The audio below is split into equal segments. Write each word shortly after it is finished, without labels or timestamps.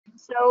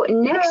So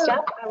next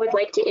up, I would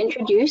like to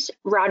introduce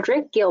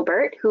Roderick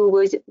Gilbert, who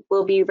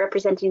will be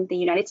representing the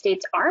United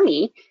States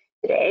Army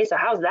today. So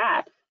how's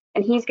that?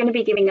 And he's going to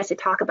be giving us a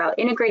talk about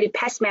integrated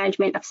pest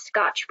management of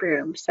Scotch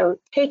Broom. So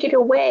take it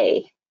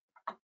away.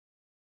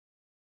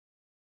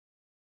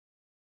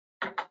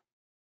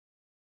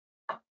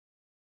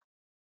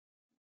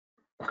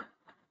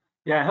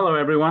 Yeah, hello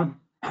everyone.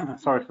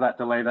 Sorry for that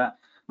delay there.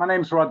 My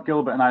name's Rod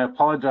Gilbert and I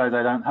apologize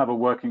I don't have a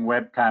working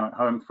webcam at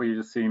home for you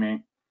to see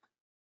me.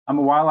 I'm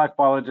a wildlife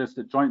biologist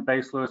at Joint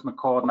Base Lewis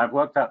McChord and I've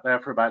worked out there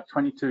for about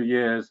 22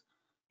 years,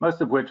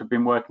 most of which have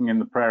been working in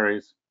the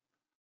prairies.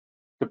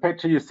 The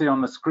picture you see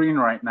on the screen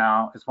right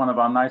now is one of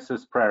our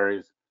nicest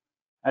prairies.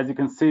 As you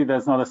can see,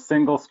 there's not a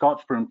single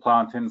Scotch Broom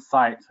plant in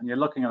sight and you're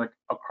looking at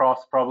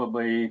across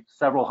probably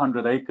several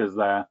hundred acres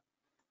there.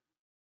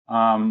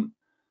 And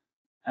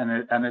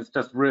it's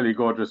just really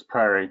gorgeous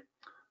prairie.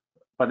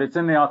 But it's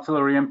in the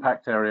artillery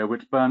impact area,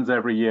 which burns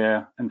every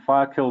year, and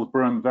fire kills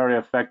broom very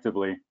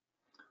effectively.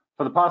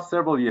 For the past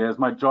several years,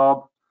 my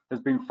job has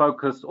been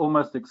focused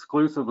almost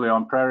exclusively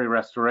on prairie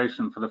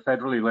restoration for the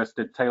federally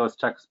listed Taylor's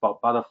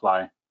checkerspot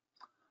butterfly.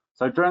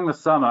 So during the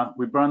summer,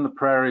 we burn the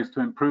prairies to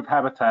improve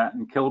habitat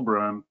and kill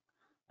broom.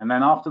 And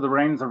then after the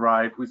rains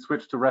arrive, we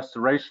switch to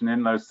restoration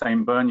in those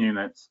same burn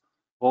units,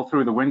 all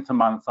through the winter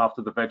months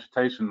after the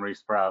vegetation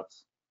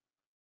resprouts.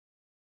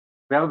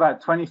 We have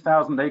about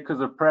 20,000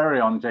 acres of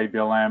prairie on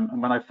JBLM,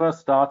 and when I first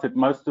started,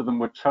 most of them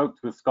were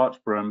choked with Scotch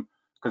Broom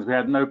because we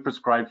had no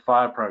prescribed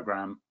fire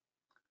program.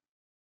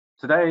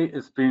 Today,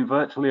 it's been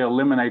virtually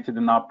eliminated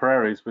in our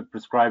prairies with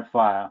prescribed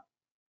fire.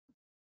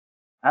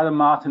 Adam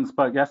Martin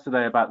spoke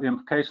yesterday about the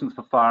implications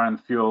for fire and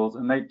fuels,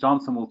 and Nate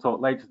Johnson will talk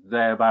later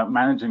today about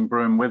managing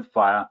broom with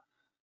fire,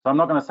 so I'm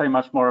not going to say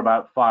much more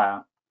about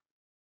fire.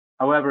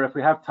 However, if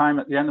we have time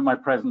at the end of my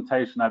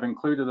presentation, I've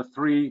included a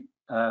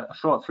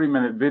short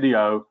 3-minute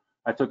video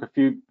I took a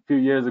few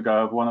years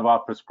ago of one of our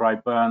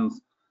prescribed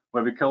burns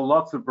where we killed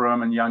lots of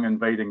broom and young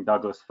invading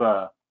Douglas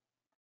fir.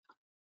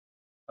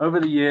 Over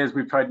the years,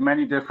 we've tried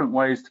many different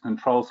ways to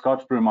control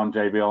Scotch Broom on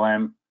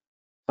JBLM.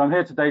 So I'm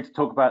here today to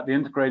talk about the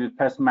integrated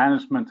pest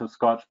management of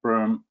Scotch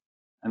Broom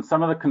and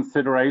some of the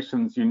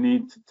considerations you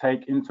need to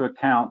take into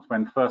account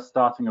when first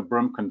starting a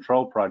broom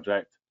control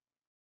project.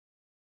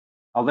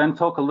 I'll then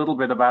talk a little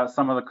bit about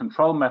some of the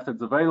control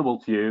methods available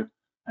to you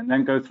and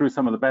then go through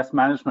some of the best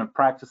management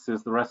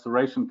practices the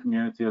restoration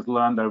community has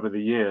learned over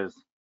the years.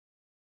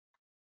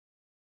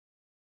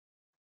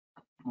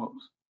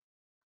 Whoops.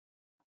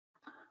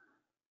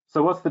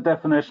 So what's the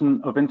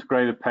definition of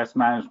integrated pest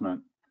management?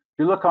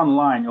 If you look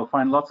online, you'll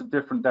find lots of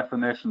different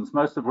definitions,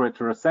 most of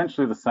which are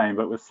essentially the same,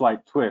 but with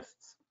slight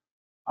twists.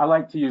 I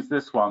like to use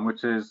this one,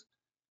 which is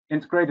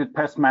integrated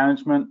pest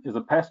management is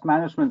a pest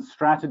management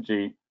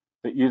strategy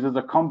that uses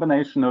a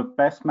combination of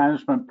best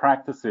management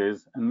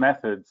practices and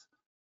methods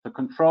to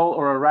control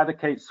or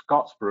eradicate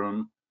Scotch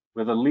Broom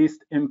with the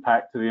least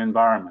impact to the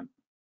environment.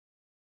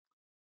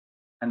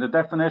 And the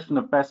definition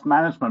of best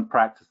management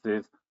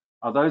practices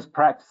are those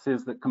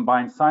practices that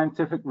combine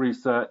scientific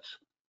research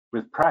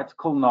with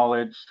practical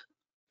knowledge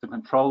to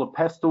control a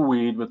pest or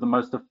weed with the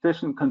most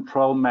efficient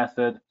control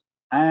method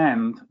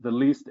and the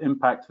least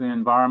impact to the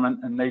environment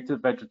and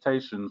native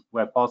vegetation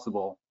where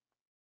possible.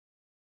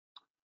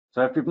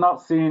 So if you've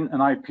not seen an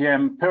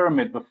IPM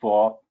pyramid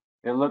before,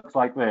 it looks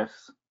like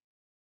this.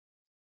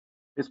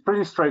 It's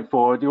pretty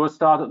straightforward. You will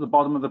start at the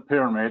bottom of the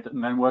pyramid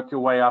and then work your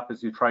way up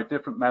as you try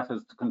different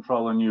methods to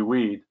control a new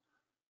weed.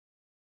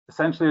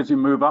 Essentially, as you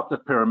move up the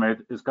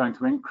pyramid, it's going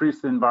to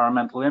increase the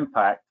environmental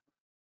impact.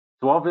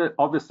 So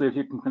obviously, if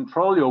you can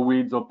control your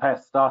weeds or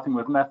pests starting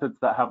with methods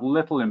that have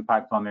little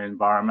impact on the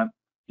environment,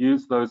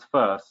 use those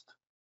first.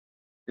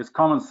 It's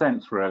common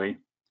sense, really.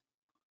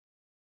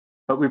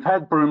 But we've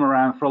had broom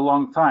around for a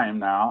long time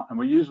now, and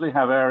we usually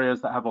have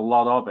areas that have a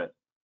lot of it.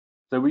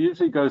 So we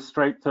usually go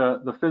straight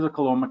to the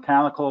physical or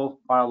mechanical,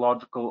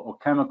 biological or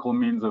chemical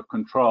means of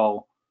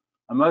control.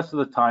 And most of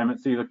the time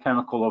it's either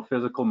chemical or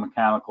physical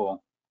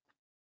mechanical.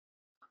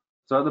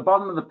 So at the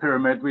bottom of the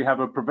pyramid, we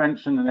have a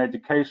prevention and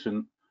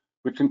education,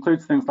 which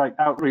includes things like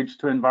outreach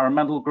to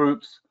environmental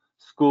groups,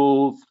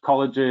 schools,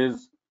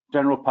 colleges,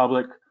 general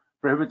public,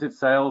 prohibited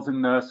sales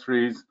in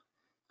nurseries.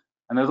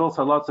 And there's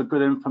also lots of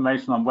good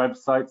information on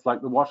websites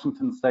like the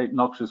Washington State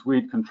Noxious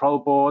Weed Control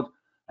Board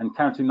and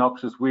County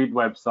Noxious Weed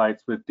websites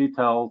with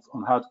details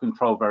on how to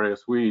control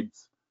various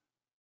weeds.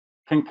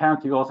 King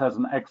County also has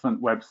an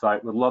excellent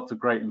website with lots of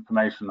great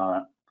information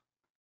on it.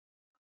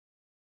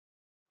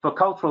 For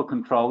cultural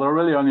control, there are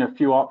really only a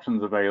few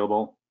options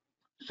available.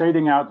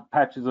 Shading out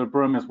patches of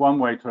broom is one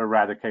way to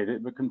eradicate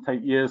it, but can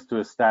take years to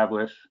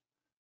establish.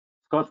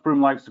 Scotch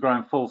broom likes to grow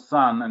in full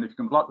sun, and if you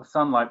can block the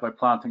sunlight by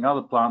planting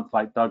other plants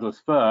like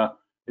Douglas fir,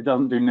 it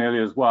doesn't do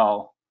nearly as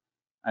well.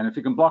 And if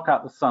you can block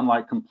out the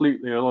sunlight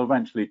completely, it'll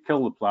eventually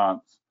kill the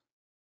plants.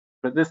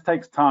 But this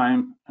takes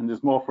time and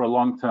is more for a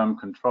long-term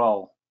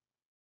control.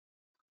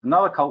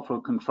 Another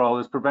cultural control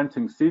is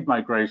preventing seed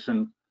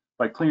migration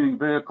by cleaning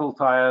vehicle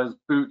tires,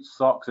 boots,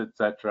 socks,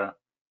 etc.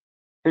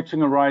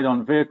 Hitching a ride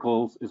on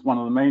vehicles is one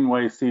of the main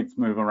ways seeds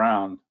move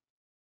around.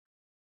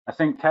 I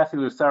think Kathy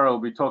Lucero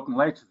will be talking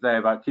later today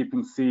about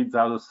keeping seeds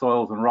out of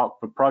soils and rock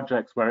for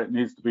projects where it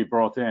needs to be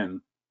brought in.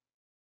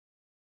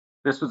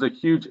 This was a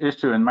huge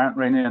issue in Mount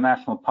Rainier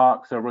National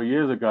Park several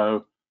years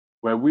ago,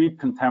 where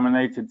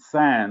weed-contaminated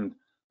sand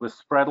was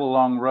spread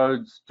along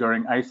roads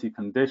during icy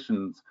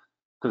conditions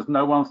because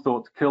no one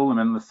thought to kill them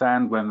in the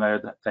sand when they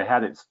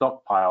had it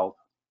stockpiled.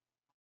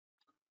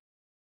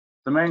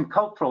 The main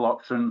cultural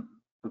option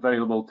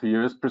available to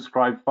you is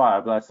prescribed fire,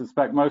 but I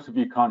suspect most of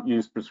you can't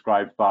use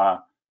prescribed fire,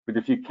 but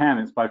if you can,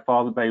 it's by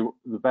far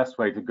the best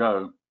way to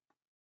go.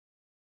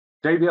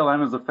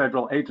 JBLM is a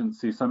federal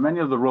agency, so many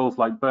of the rules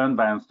like burn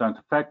bans don't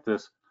affect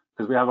us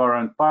because we have our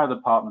own fire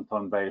department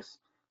on base.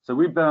 So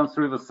we burn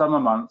through the summer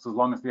months as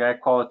long as the air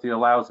quality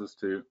allows us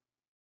to.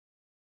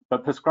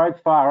 But prescribed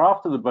fire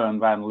after the burn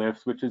ban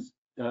lifts, which is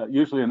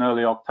usually in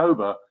early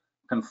October,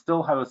 can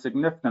still have a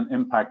significant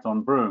impact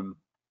on broom.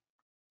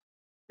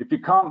 If you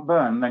can't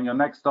burn, then your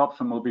next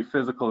option will be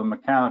physical and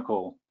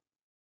mechanical.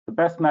 The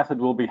best method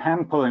will be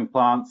hand pulling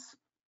plants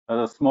that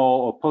are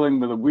small or pulling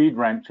with a weed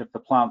wrench if the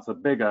plants are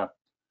bigger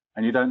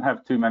and you don't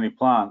have too many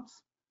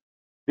plants.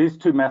 These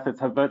two methods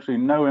have virtually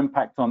no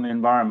impact on the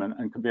environment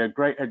and can be a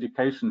great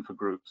education for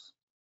groups.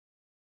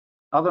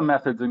 Other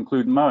methods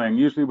include mowing,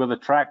 usually with a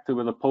tractor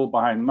with a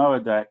pull-behind mower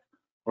deck,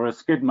 or a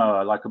skid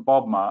mower like a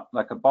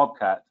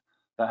bobcat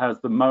that has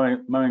the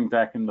mowing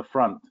deck in the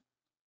front.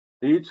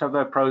 They each have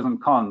their pros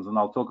and cons, and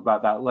I'll talk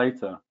about that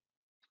later.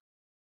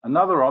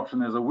 Another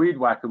option is a weed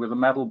whacker with a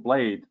metal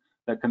blade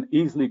that can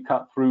easily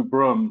cut through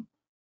broom,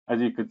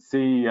 as you could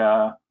see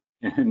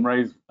in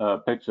Ray's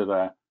picture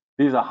there.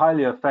 These are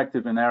highly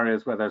effective in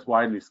areas where there's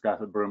widely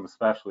scattered broom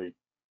especially.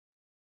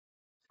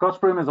 Scotch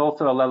broom is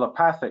also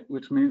allelopathic,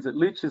 which means it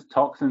leaches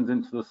toxins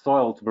into the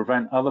soil to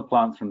prevent other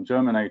plants from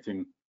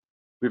germinating.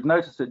 We've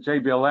noticed at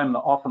JBLM that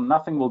often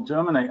nothing will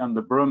germinate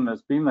under broom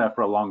that's been there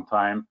for a long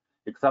time,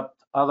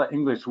 except other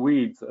English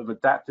weeds that have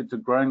adapted to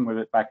growing with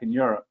it back in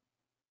Europe.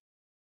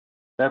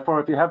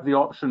 Therefore, if you have the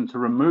option to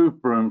remove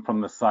broom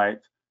from the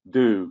site,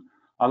 do.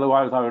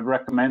 Otherwise, I would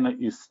recommend that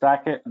you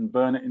stack it and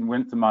burn it in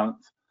winter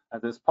months,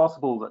 as it's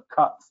possible that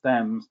cut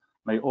stems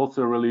may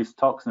also release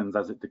toxins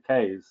as it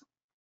decays.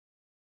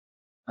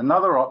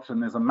 Another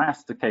option is a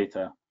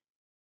masticator.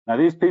 Now,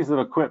 these pieces of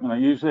equipment are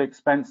usually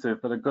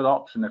expensive, but a good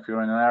option if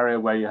you're in an area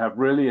where you have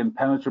really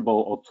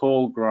impenetrable or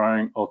tall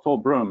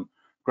broom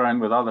growing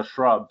with other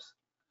shrubs,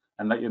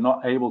 and that you're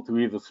not able to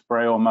either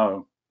spray or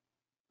mow.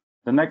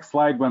 The next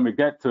slide, when we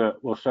get to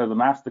it, will show the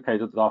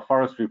masticator that our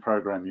forestry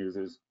program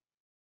uses.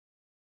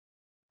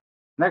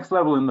 Next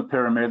level in the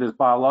pyramid is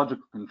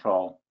biological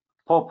control.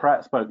 Paul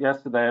Pratt spoke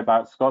yesterday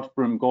about Scotch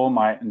Broom gall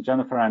mite, and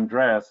Jennifer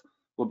Andreas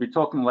will be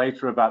talking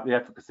later about the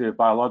efficacy of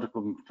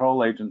biological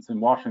control agents in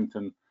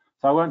Washington,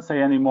 so I won't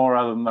say any more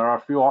other than there are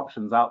a few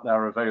options out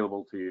there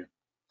available to you.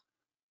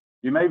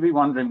 You may be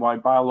wondering why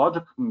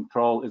biological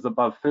control is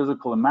above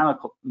physical and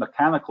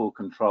mechanical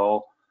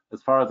control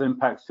as far as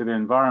impacts to the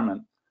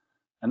environment.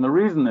 And the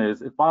reason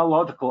is, if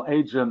biological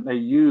agent they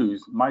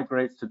use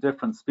migrates to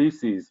different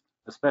species,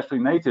 especially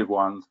native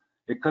ones,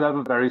 it could have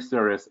a very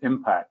serious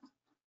impact.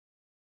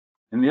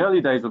 In the early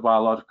days of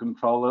biological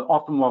control, there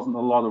often wasn't a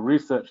lot of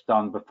research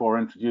done before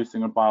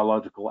introducing a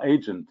biological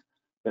agent,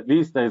 but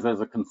these days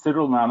there's a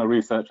considerable amount of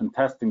research and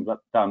testing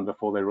done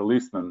before they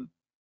release them.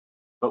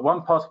 But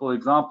one possible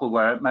example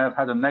where it may have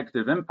had a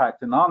negative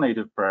impact in our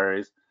native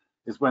prairies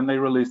is when they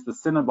released the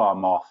cinnabar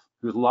moth,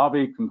 whose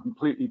larvae can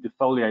completely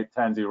defoliate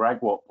tansy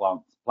ragwort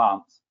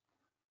plants.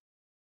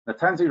 The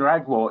tansy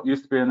ragwort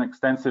used to be an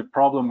extensive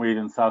problem weed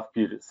in South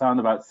Puget Sound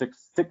about 60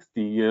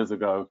 years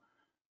ago,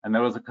 and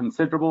there was a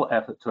considerable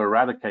effort to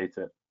eradicate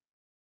it.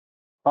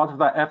 Part of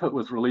that effort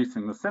was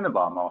releasing the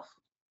cinnabar moth.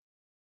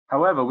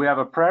 However, we have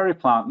a prairie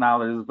plant now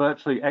that is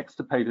virtually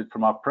extirpated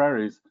from our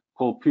prairies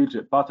called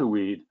Puget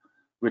butterweed,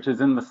 which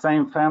is in the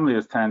same family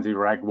as tansy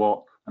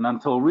ragwort, and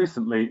until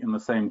recently in the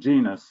same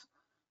genus,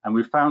 and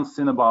we found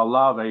cinnabar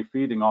larvae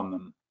feeding on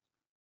them.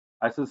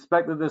 I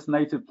suspect that this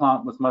native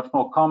plant was much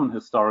more common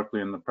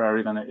historically in the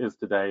prairie than it is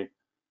today,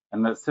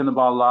 and that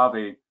cinnabar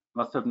larvae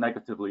must have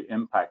negatively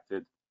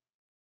impacted.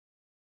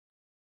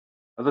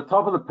 At the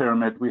top of the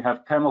pyramid, we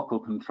have chemical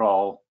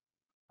control,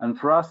 and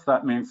for us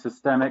that means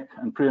systemic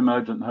and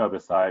pre-emergent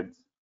herbicides.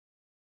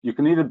 You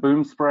can either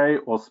boom spray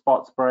or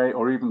spot spray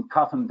or even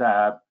cut and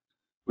dab,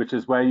 which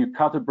is where you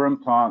cut a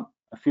broom plant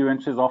a few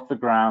inches off the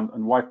ground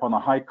and wipe on a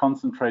high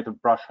concentrate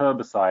of brush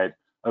herbicide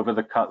over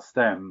the cut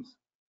stems.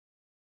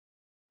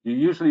 You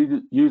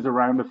usually use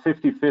around a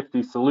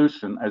 50-50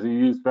 solution, as you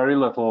use very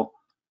little,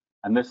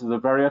 and this is a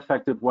very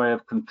effective way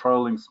of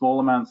controlling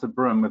small amounts of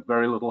broom with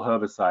very little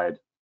herbicide,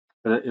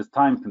 but it is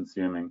time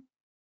consuming.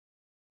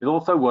 It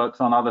also works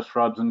on other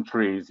shrubs and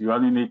trees. You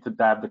only need to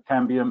dab the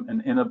cambium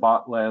and inner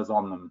bark layers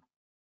on them.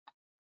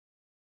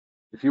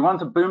 If you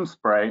want a boom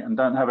spray and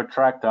don't have a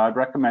tractor, I'd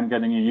recommend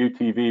getting a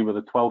UTV with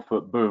a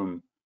 12-foot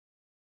boom.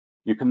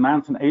 You can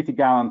mount an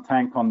 80-gallon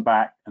tank on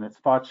back, and it's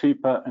far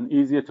cheaper and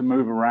easier to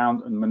move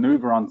around and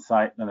maneuver on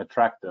site than a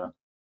tractor.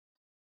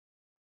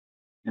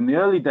 In the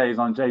early days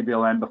on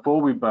JBLM, before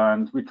we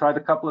burned, we tried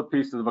a couple of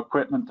pieces of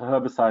equipment to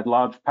herbicide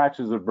large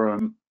patches of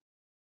broom.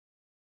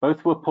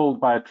 Both were pulled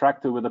by a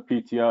tractor with a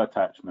PTO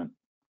attachment.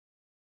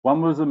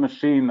 One was a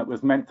machine that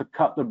was meant to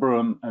cut the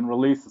broom and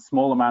release a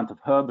small amount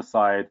of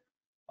herbicide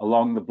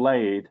along the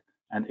blade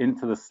and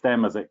into the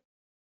stem as it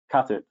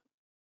cut it,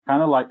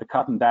 kind of like the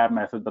cut and dab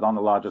method, but on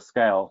a larger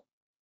scale.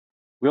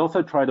 We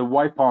also tried a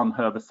wipe-on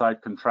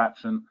herbicide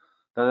contraption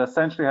that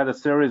essentially had a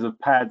series of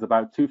pads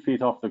about 2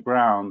 feet off the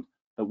ground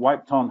that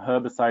wiped on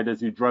herbicide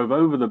as you drove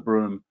over the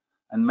broom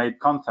and made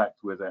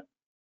contact with it.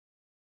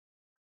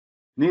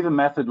 Neither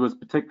method was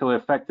particularly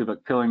effective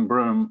at killing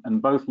broom,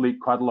 and both leaked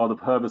quite a lot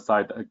of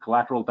herbicide that had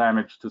collateral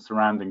damage to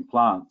surrounding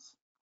plants.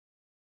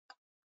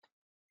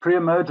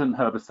 Pre-emergent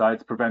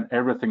herbicides prevent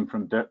everything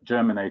from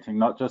germinating,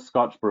 not just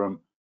Scotch broom,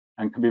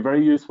 and can be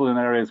very useful in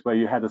areas where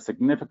you had a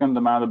significant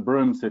amount of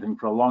broom sitting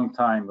for a long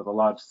time with a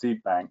large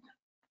seed bank.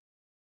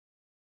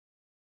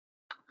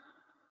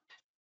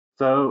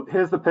 So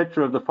here's the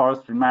picture of the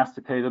forestry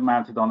masticator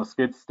mounted on a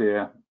skid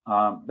steer.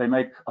 They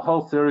make a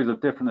whole series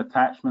of different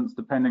attachments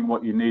depending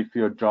what you need for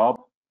your job.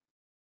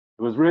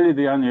 It was really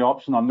the only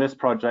option on this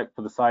project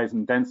for the size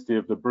and density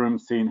of the broom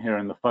seen here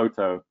in the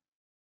photo.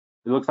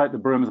 It looks like the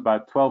broom is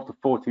about 12 to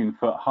 14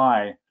 foot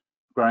high,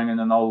 growing in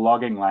an old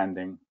logging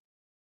landing.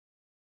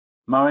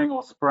 Mowing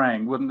or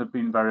spraying wouldn't have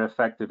been very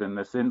effective in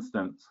this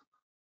instance.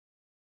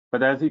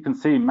 But as you can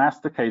see,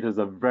 masticators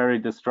are very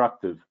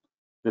destructive.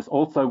 This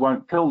also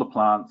won't kill the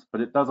plants, but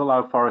it does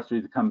allow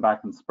forestry to come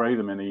back and spray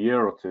them in a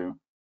year or two.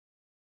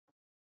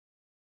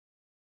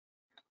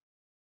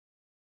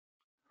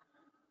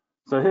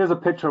 So here's a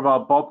picture of our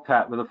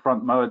bobcat with a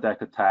front mower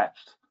deck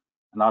attached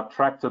and our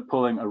tractor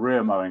pulling a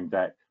rear mowing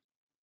deck.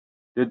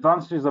 The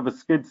advantages of a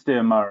skid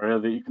steer mower are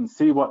that you can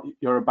see what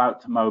you're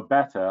about to mow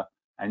better,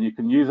 and you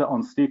can use it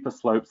on steeper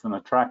slopes than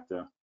a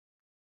tractor.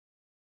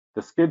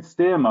 The skid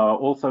steer mower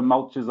also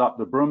mulches up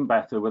the broom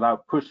better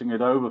without pushing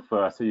it over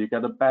first, so you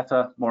get a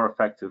better, more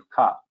effective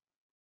cut.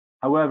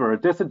 However,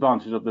 a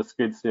disadvantage of the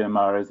skid steer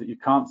mower is that you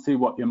can't see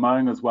what you're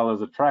mowing as well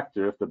as a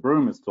tractor if the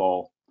broom is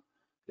tall.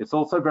 It's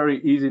also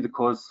very easy to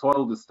cause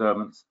soil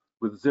disturbance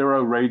with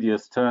zero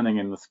radius turning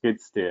in the skid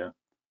steer.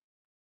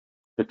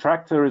 The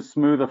tractor is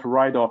smoother for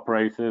ride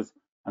operators,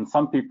 and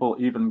some people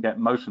even get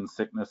motion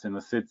sickness in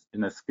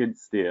a skid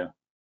steer.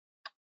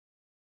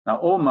 Now,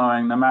 all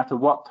mowing, no matter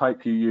what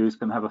type you use,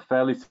 can have a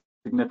fairly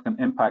significant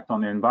impact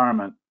on the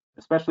environment,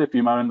 especially if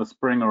you mow in the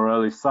spring or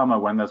early summer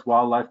when there's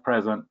wildlife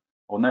present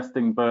or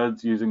nesting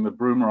birds using the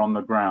broomer on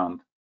the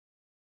ground.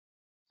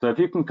 So if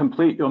you can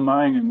complete your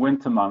mowing in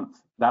winter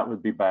months, that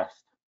would be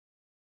best.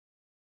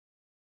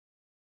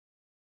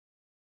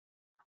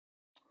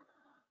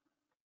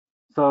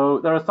 So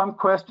there are some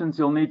questions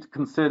you'll need to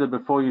consider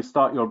before you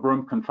start your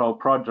broom control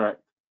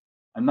project.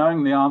 And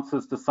knowing the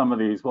answers to some of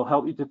these will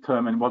help you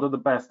determine what are the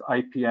best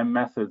IPM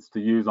methods to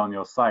use on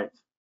your site.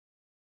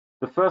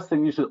 The first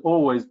thing you should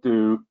always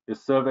do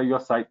is survey your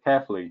site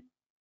carefully.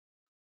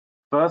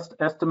 First,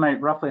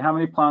 estimate roughly how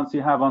many plants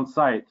you have on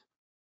site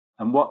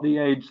and what the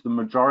age the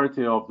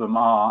majority of them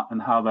are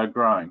and how they're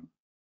growing.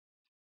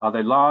 Are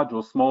they large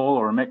or small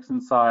or a mix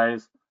in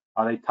size?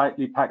 Are they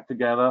tightly packed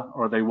together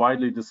or are they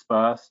widely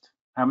dispersed?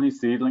 How many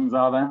seedlings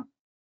are there?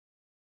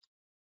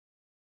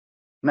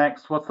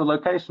 Next, what's the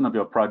location of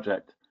your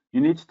project?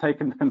 You need to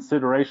take into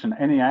consideration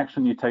any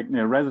action you take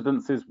near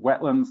residences,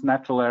 wetlands,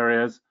 natural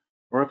areas,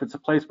 or if it's a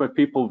place where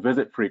people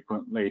visit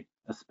frequently,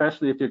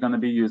 especially if you're going to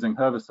be using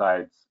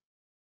herbicides.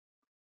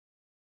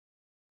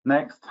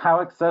 Next,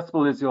 how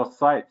accessible is your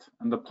site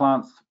and the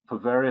plants for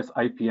various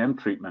IPM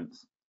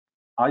treatments?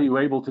 Are you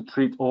able to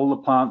treat all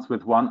the plants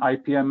with one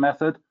IPM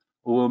method,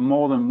 or will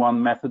more than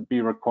one method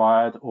be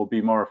required or be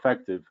more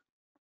effective?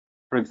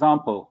 For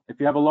example, if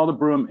you have a lot of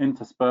broom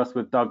interspersed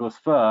with Douglas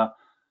fir,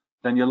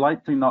 then you're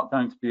likely not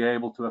going to be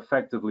able to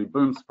effectively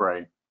boom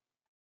spray.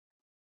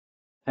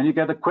 Can you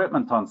get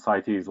equipment on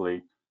site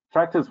easily?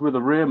 Tractors with a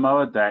rear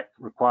mower deck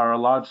require a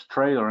large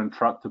trailer and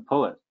truck to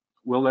pull it.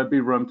 Will there be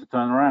room to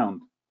turn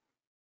around?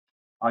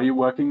 Are you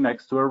working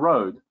next to a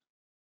road?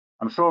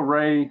 I'm sure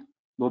Ray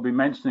will be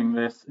mentioning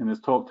this in his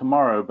talk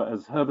tomorrow, but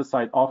as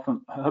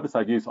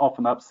herbicide use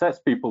often upsets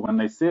people when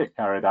they see it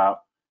carried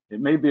out, it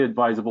may be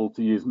advisable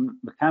to use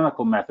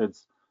mechanical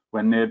methods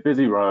when near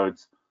busy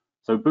roads.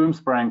 So boom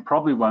spraying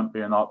probably won't be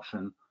an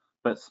option,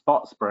 but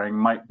spot spraying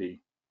might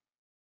be.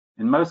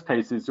 In most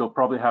cases, you'll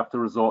probably have to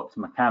resort to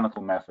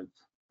mechanical methods.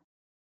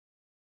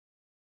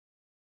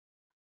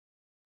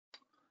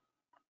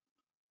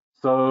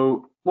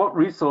 So what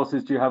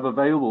resources do you have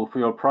available for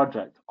your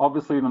project?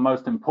 Obviously, the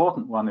most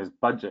important one is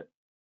budget.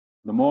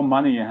 The more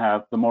money you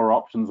have, the more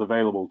options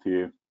available to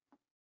you.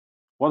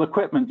 What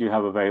equipment do you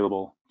have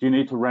available? Do you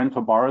need to rent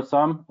or borrow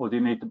some, or do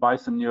you need to buy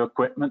some new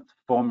equipment to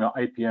perform your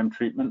IPM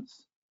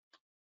treatments?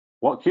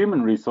 What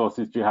human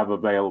resources do you have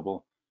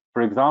available?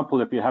 For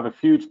example, if you have a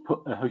huge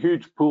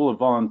pool of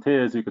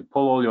volunteers who could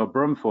pull all your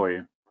broom for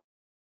you.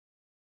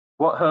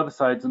 What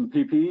herbicides and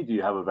PPE do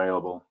you have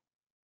available?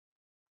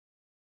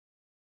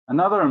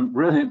 Another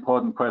really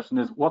important question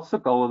is, what's the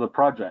goal of the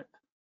project?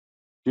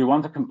 Do you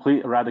want a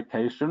complete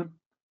eradication?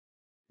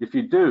 If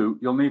you do,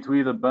 you'll need to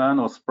either burn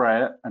or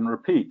spray it and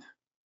repeat.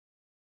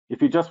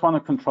 If you just want to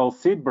control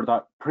seed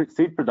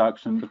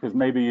production because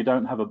maybe you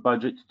don't have a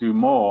budget to do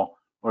more,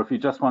 or if you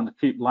just want to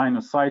keep line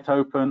of sight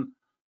open,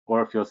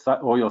 or if your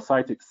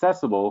site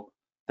accessible,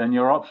 then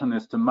your option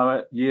is to mow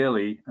it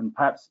yearly and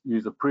perhaps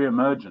use a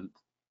pre-emergent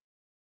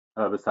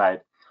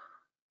herbicide.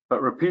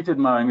 But repeated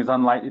mowing is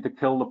unlikely to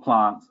kill the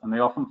plants, and they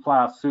often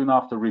flower soon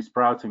after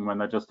resprouting when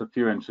they're just a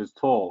few inches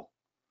tall.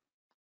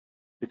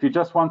 If you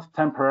just want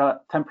to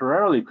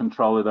temporarily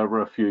control it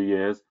over a few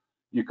years,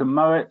 you can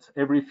mow it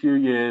every few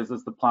years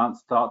as the plants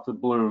start to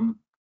bloom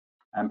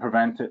and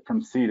prevent it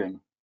from seeding.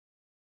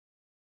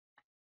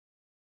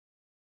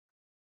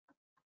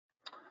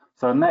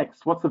 So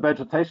next, what's the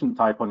vegetation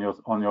type on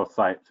your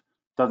site?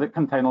 Does it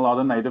contain a lot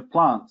of native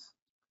plants?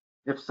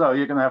 If so,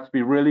 you're going to have to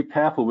be really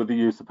careful with the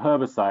use of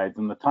herbicides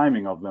and the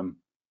timing of them.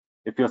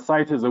 If your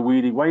site is a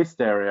weedy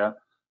waste area,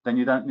 then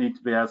you don't need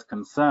to be as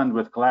concerned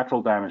with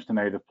collateral damage to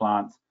native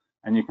plants,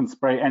 and you can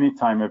spray any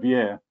time of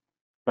year.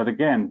 But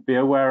again, be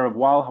aware of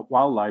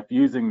wildlife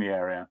using the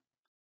area.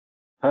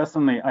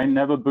 Personally, I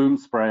never boom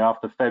spray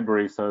after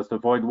February so as to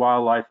avoid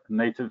wildlife and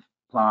native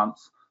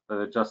plants that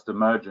are just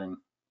emerging.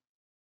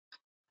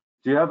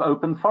 Do you have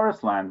open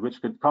forest land,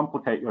 which could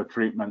complicate your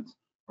treatment,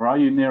 or are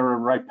you near a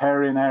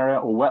riparian area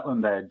or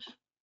wetland edge?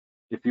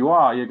 If you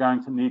are, you're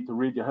going to need to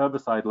read your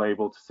herbicide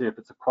label to see if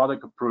it's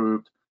aquatic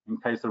approved in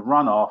case of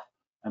runoff,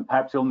 and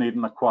perhaps you'll need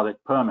an aquatic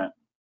permit.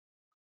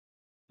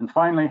 And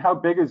finally, how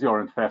big is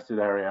your infested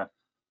area?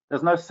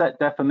 There's no set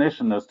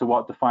definition as to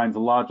what defines a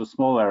large or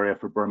small area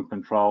for broom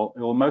control. It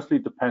will mostly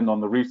depend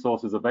on the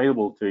resources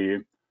available to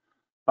you,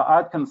 but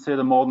I'd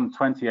consider more than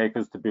 20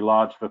 acres to be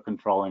large for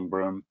controlling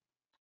broom.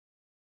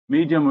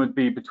 Medium would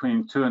be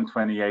between 2 and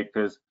 20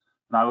 acres,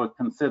 and I would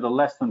consider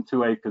less than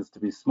 2 acres to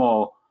be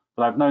small,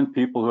 but I've known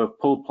people who have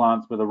pulled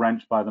plants with a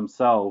wrench by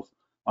themselves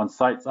on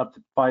sites up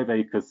to 5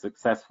 acres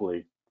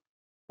successfully.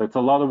 So it's a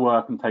lot of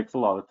work and takes a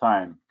lot of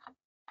time.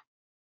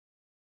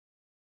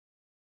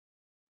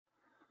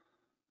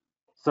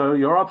 So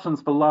your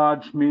options for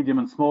large, medium,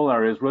 and small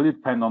areas really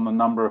depend on the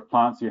number of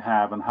plants you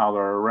have and how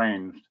they're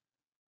arranged.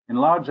 In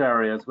large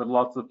areas with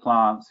lots of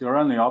plants, your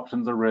only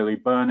options are really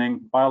burning,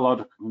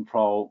 biological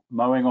control,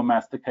 mowing or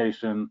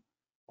mastication,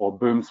 or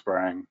boom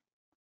spraying.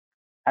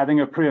 Adding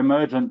a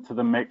pre-emergent to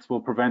the mix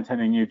will prevent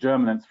any new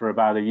germinants for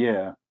about a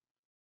year.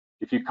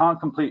 If you can't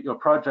complete your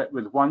project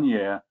with 1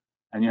 year,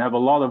 and you have a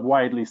lot of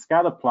widely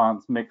scattered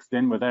plants mixed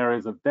in with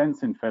areas of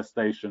dense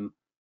infestation,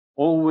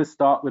 always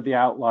start with the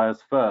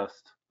outliers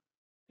first.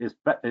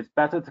 It's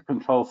better to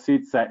control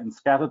seed set in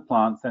scattered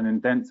plants than in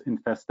dense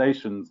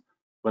infestations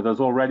where there's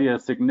already a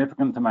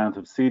significant amount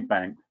of seed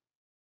bank.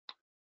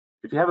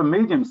 If you have a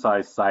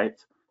medium-sized site,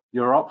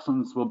 your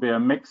options will be a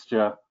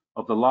mixture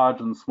of the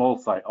large and small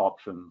site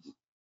options.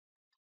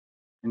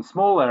 In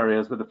small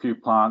areas with a few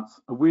plants,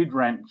 a weed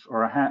wrench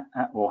or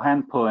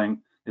hand pulling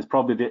is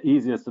probably the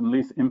easiest and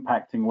least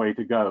impacting way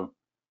to go.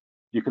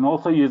 You can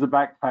also use a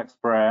backpack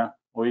sprayer,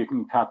 or you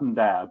can cut and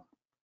dab.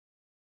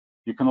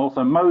 You can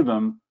also mow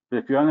them, but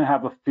if you only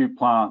have a few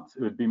plants,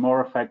 it would be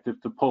more effective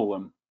to pull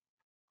them.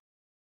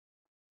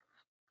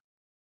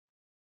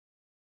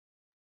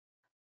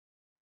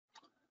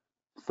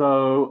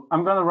 So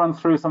I'm going to run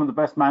through some of the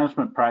best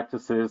management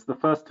practices. The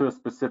first two are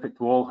specific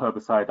to all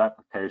herbicide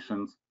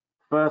applications.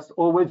 First,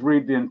 always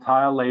read the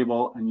entire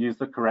label and use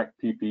the correct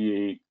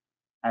PPE.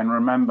 And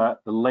remember,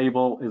 the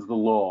label is the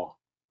law.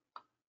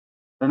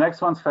 The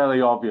next one's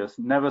fairly obvious.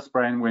 Never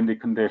spray in windy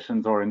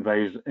conditions or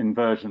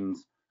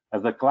inversions,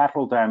 as the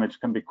collateral damage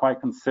can be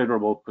quite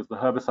considerable because the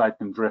herbicide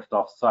can drift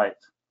off site.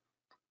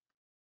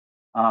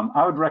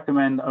 I would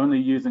recommend only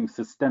using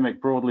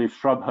systemic broadleaf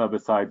shrub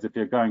herbicides if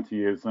you're going to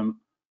use them.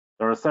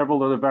 There are several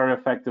that are very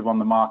effective on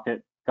the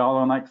market.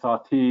 Garlon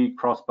XRT,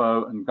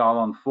 Crossbow, and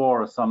Garlon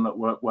 4 are some that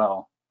work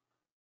well.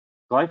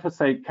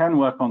 Glyphosate can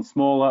work on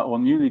smaller or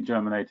newly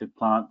germinated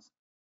plants,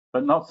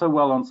 but not so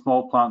well on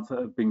small plants that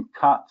have been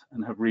cut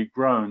and have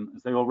regrown,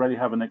 as they already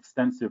have an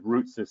extensive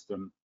root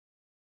system.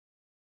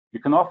 You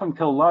can often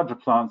kill larger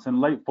plants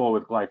in late fall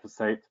with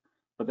glyphosate,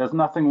 but there's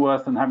nothing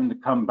worse than having to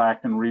come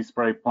back and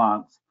respray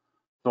plants.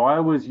 So I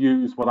always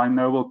use what I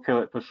know will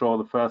kill it for sure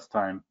the first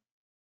time.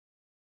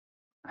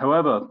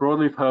 However,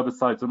 broadleaf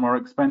herbicides are more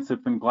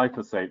expensive than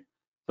glyphosate,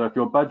 so if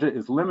your budget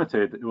is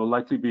limited, it will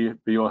likely be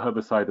your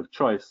herbicide of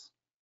choice.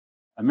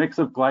 A mix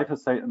of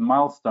glyphosate and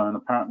milestone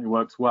apparently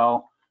works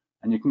well,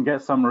 and you can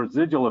get some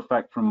residual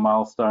effect from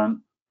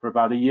milestone for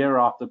about a year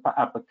after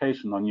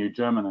application on new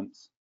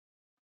germinants.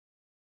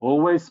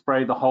 Always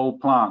spray the whole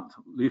plant.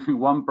 Leaving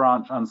one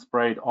branch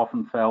unsprayed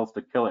often fails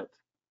to kill it.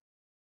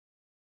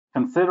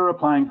 Consider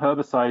applying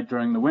herbicide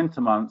during the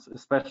winter months,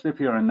 especially if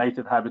you're in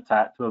native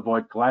habitat, to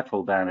avoid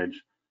collateral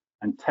damage,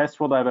 and test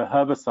whatever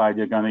herbicide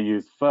you're going to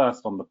use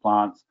first on the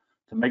plants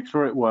to make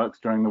sure it works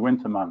during the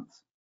winter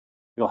months.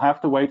 You'll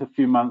have to wait a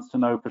few months to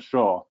know for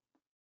sure.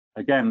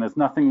 Again, there's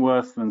nothing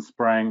worse than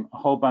spraying a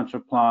whole bunch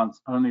of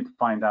plants only to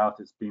find out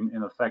it's been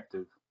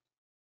ineffective.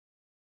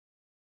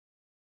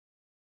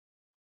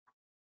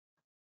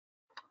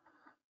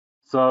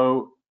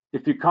 So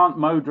if you can't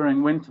mow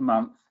during winter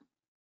months,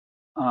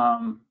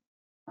 I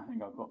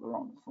think I've got the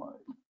wrong slide.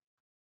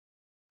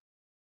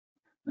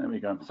 There we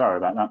go. Sorry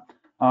about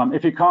that.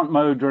 If you can't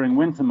mow during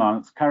winter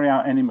months, carry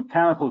out any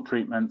mechanical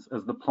treatments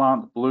as the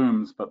plant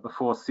blooms but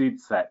before seed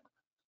set,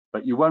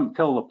 but you won't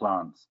kill the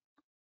plants.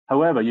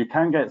 However, you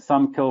can get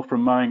some kill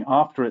from mowing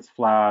after it's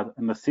flowered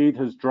and the seed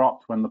has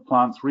dropped when the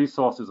plant's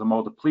resources are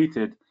more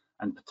depleted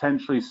and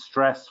potentially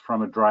stressed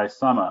from a dry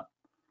summer.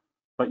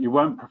 But you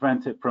won't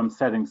prevent it from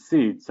setting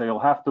seed, so you'll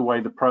have to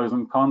weigh the pros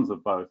and cons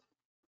of both.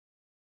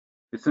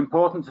 It's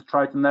important to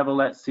try to never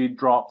let seed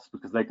drops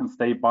because they can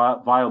stay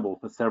viable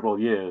for several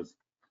years.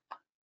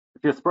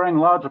 If you're spraying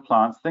larger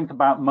plants, think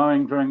about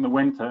mowing during the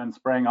winter and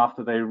spraying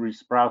after they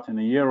resprout in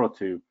a year or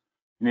two.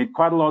 You need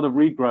quite a lot of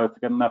regrowth to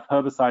get enough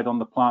herbicide on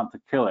the plant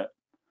to kill it.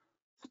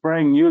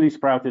 Spraying newly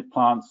sprouted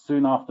plants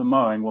soon after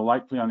mowing will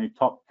likely only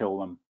top kill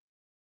them.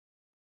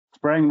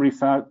 Spraying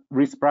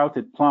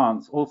resprouted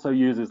plants also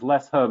uses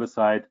less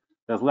herbicide,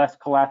 there's less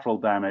collateral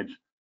damage,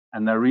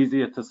 and they're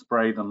easier to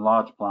spray than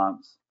large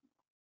plants.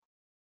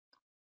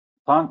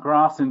 Plant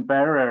grass in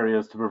bare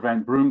areas to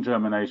prevent broom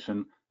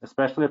germination,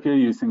 especially if you're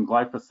using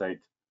glyphosate.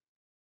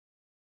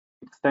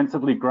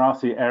 Extensively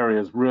grassy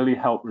areas really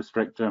help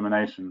restrict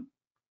germination.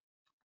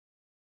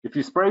 If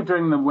you spray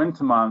during the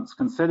winter months,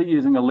 consider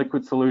using a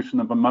liquid solution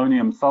of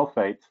ammonium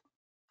sulfate,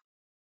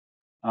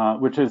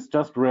 which is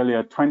just really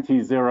a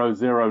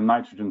 20-0-0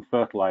 nitrogen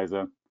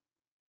fertilizer.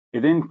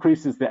 It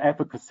increases the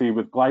efficacy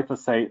with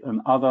glyphosate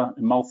and other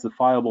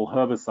emulsifiable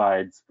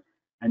herbicides,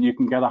 and you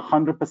can get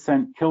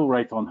 100% kill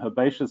rate on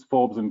herbaceous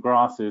forbs and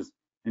grasses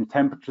in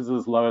temperatures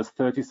as low as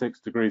 36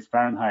 degrees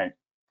Fahrenheit.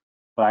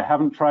 But I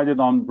haven't tried it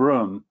on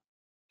broom,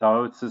 though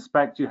I would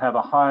suspect you have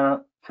a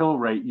higher kill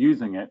rate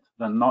using it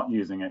than not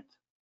using it.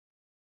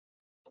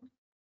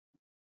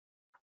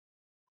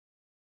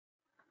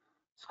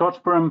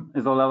 Scotch Broom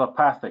is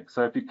allelopathic,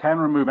 so if you can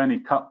remove any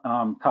cut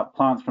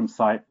plants from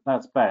site,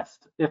 that's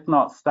best. If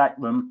not, stack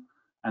them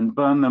and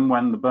burn them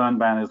when the burn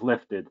ban is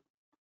lifted.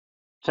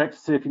 Check to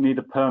see if you need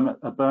a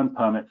burn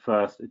permit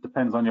first. It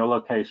depends on your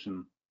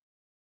location.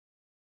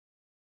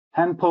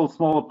 Hand pull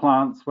smaller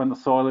plants when the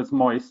soil is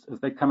moist as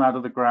they come out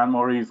of the ground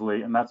more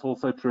easily, and that's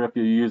also true if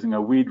you're using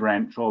a weed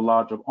wrench or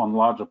on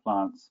larger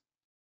plants.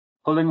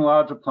 Pulling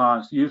larger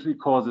plants usually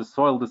causes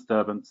soil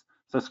disturbance,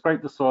 so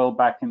scrape the soil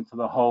back into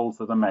the holes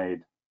that are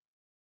made.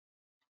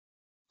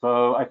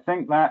 So I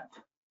think that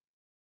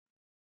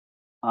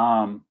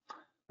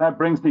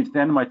brings me to the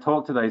end of my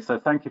talk today. So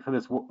thank you for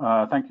this.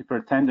 Thank you for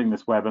attending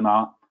this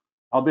webinar.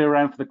 I'll be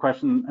around for the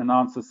question and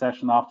answer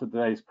session after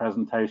today's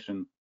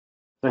presentation.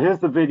 So here's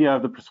the video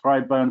of the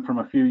prescribed burn from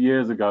a few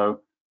years ago.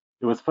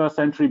 It was first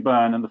entry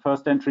burn, and the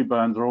first entry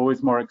burns are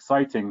always more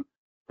exciting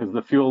because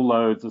the fuel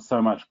loads are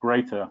so much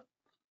greater.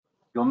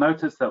 You'll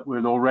notice that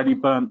we'd already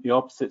burnt the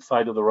opposite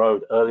side of the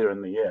road earlier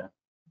in the year.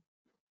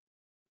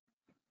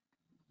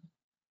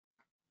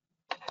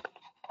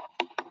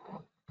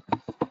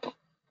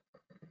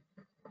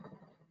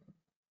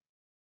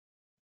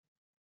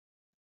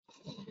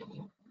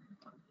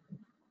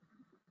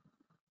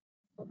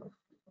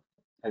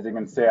 As you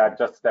can see, I've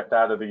just stepped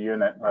out of the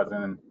unit rather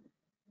than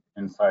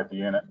inside the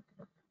unit.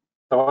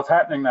 So what's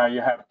happening now, you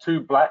have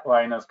two black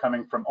liners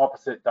coming from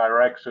opposite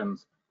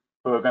directions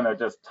who are going to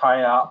just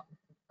tie up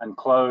and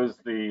close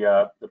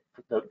the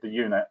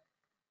unit.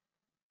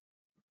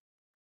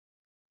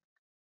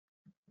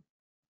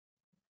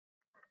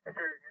 I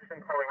just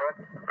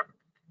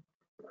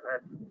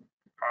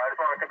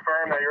want to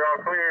confirm that you're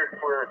all clear.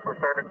 We're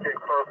starting to get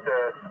close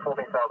to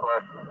holding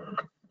southwest.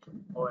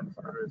 Pulling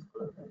screws.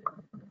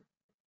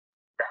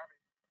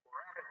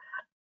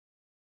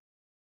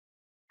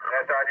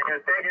 That's all. You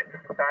just take it,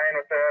 tie in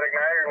with the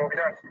igniter, and we'll be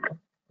done.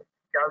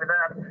 Copy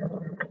that.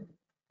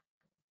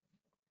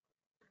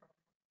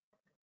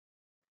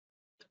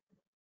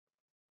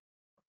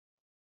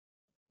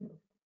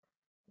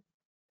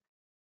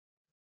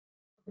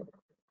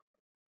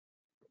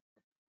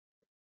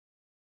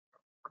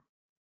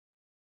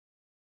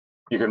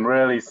 You can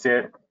really see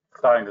it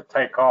starting to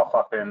take off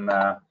up in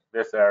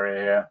this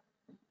area here.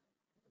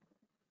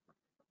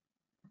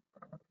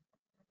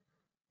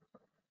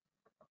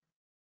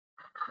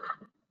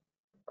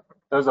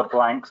 Those are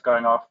blanks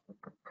going off.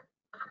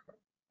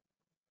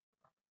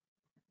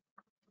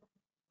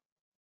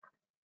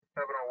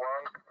 701,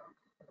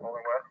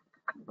 holding west.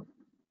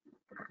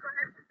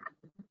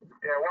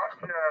 Yeah, watch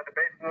the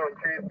base of those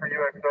trees for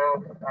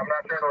UXO. I'm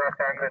not sure the last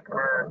time that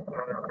burned, so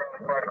there's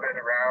probably quite a bit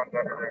of rounds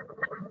under there.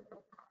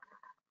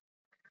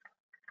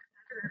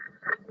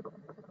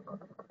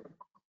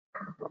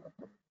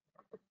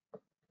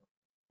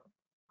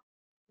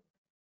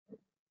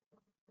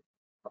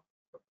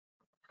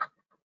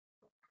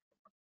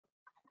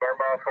 Burn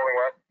boss holding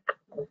west.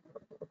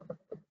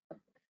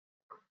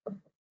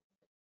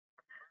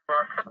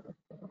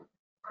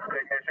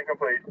 Ignition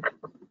complete.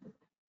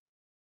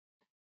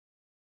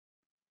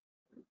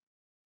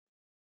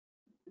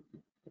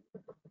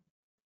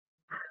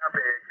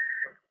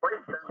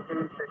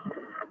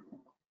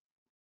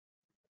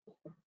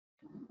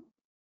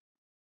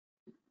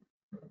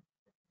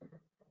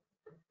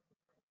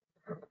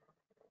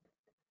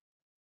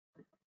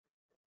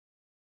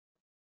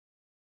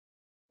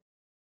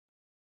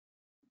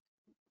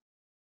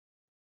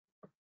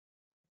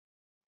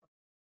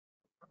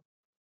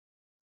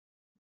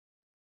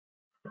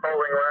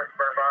 Holding west,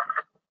 burn box.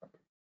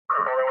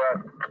 Holding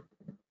west.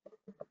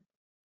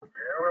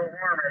 Yeah, a little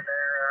warm in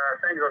there.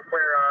 Things will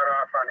clear out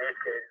off on the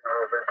east gate a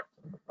little bit.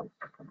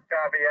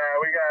 Copy, yeah,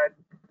 we got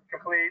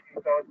complete,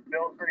 and so it's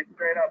built pretty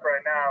straight up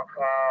right now.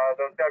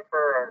 Those Doug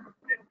fir are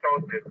getting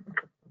toasted.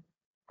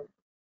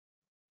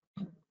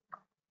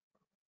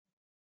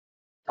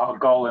 Our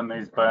goal in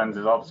these burns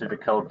is obviously to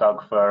kill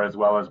Doug fir as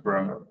well as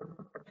broom.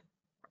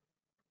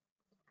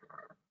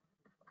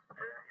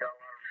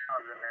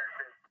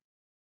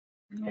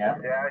 Yeah.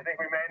 Yeah, I think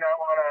we may not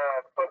want to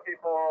put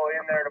people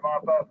in there to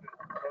mop up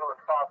as little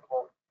as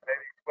possible.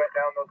 Maybe wet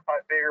down those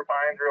bigger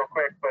pines real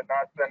quick, but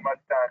not spend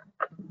much time.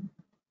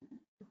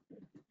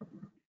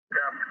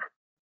 Yeah.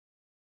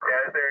 Yeah,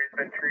 this area's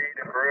been treed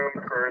and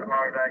broomed for as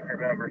long as I can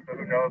remember, so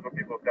who knows what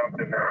people dumped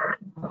in there.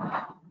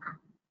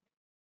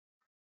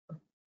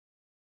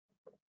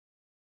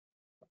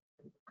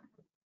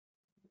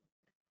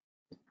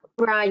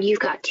 Rod, you've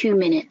got 2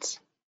 minutes.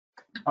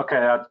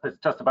 Okay, it's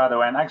just about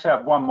to end. Actually, I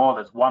have one more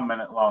that's 1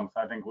 minute long,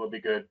 so I think we'll be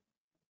good.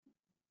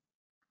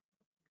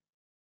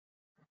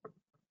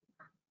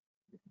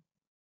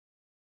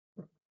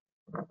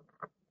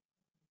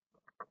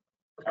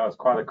 That was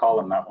quite a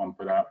column, that one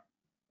put out.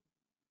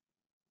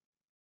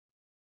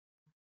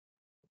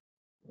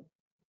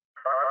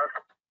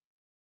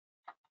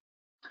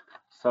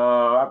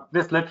 So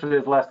this literally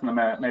is less than a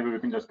minute. Maybe we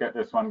can just get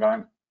this one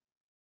going.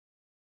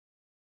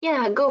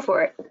 Yeah, go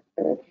for it.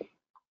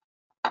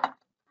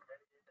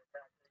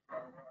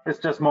 It's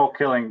just more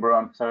killing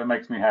broom, so it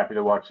makes me happy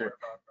to watch it.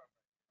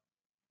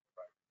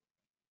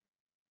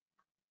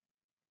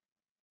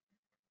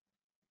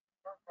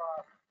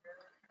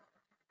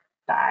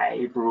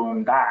 Die,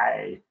 broom,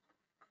 die.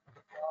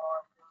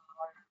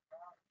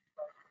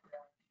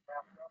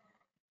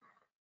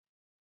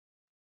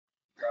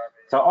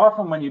 So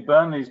often when you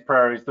burn these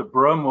prairies, the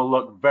broom will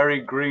look very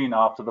green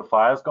after the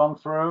fire's gone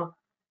through,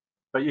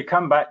 but you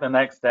come back the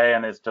next day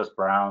and it's just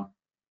brown.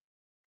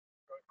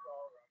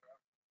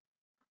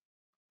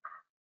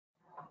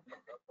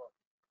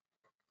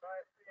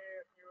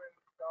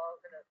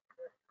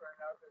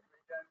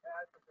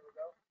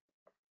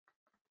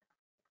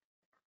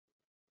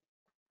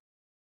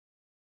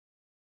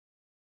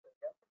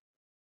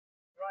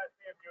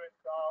 If you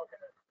install can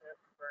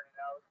assist burning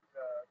out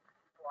the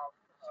clump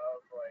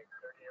of like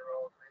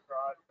 30-year-old tree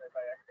rods made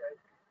by X-ray.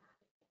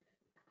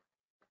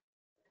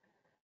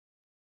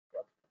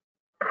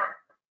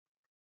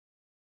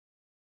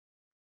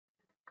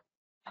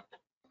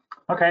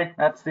 Okay,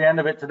 that's the end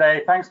of it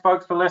today. Thanks,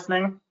 folks, for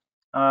listening.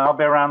 I'll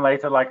be around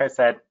later, like I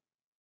said.